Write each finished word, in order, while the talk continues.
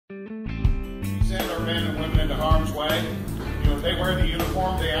We send our men and women into harm's way. They wear the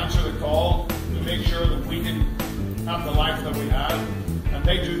uniform, they answer the call to make sure that we can have the life that we have, and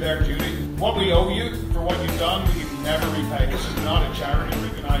they do their duty. What we owe you for what you've done, we can never repay. This is not a charity.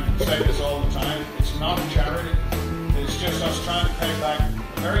 Rick and I say this all the time. It's not a charity. It's just us trying to pay back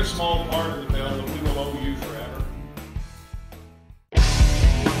a very small part of the bill that we will owe you forever.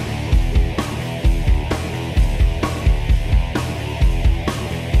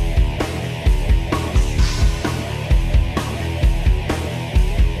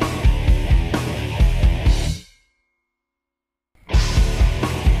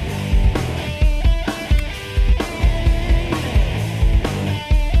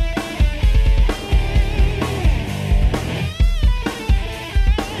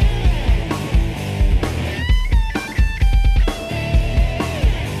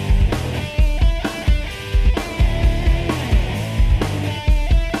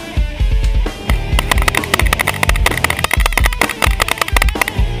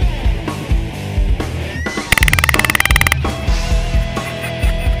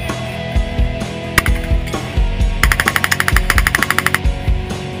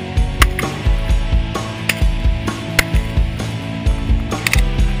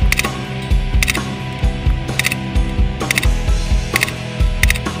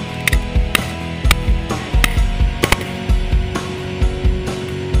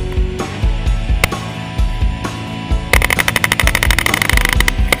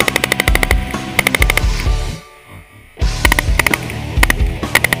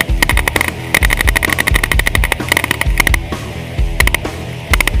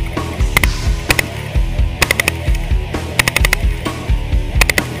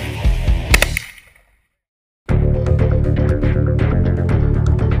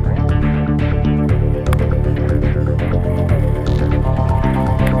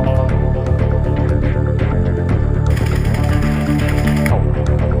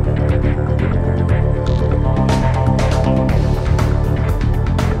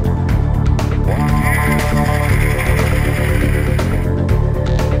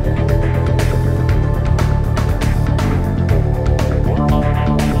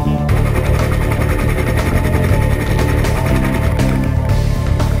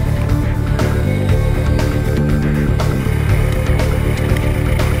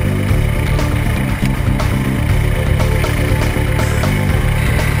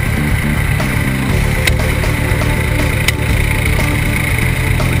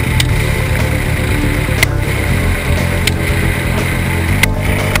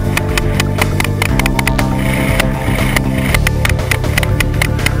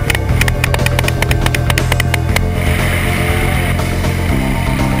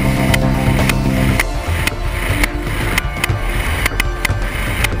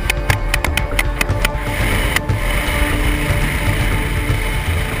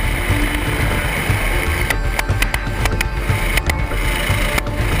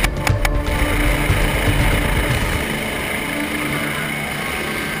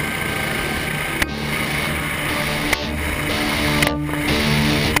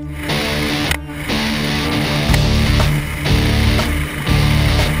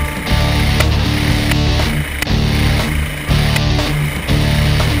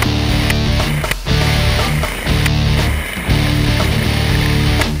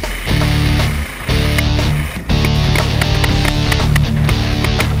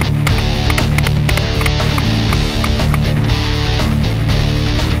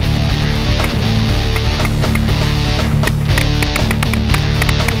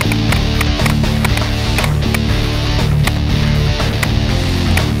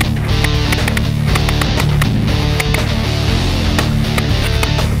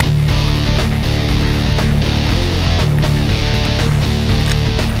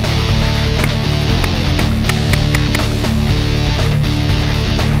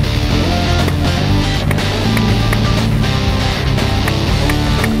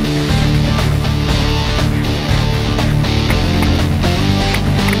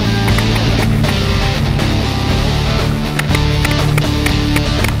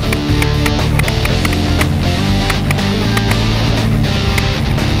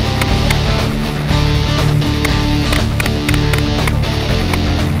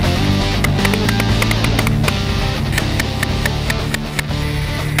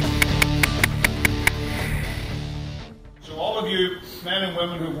 men and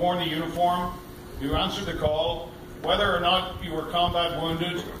women who've worn the uniform, who answered the call, whether or not you were combat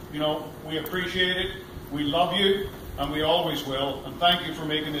wounded, we appreciate it, we love you, and we always will, and thank you for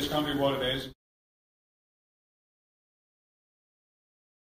making this country what it is.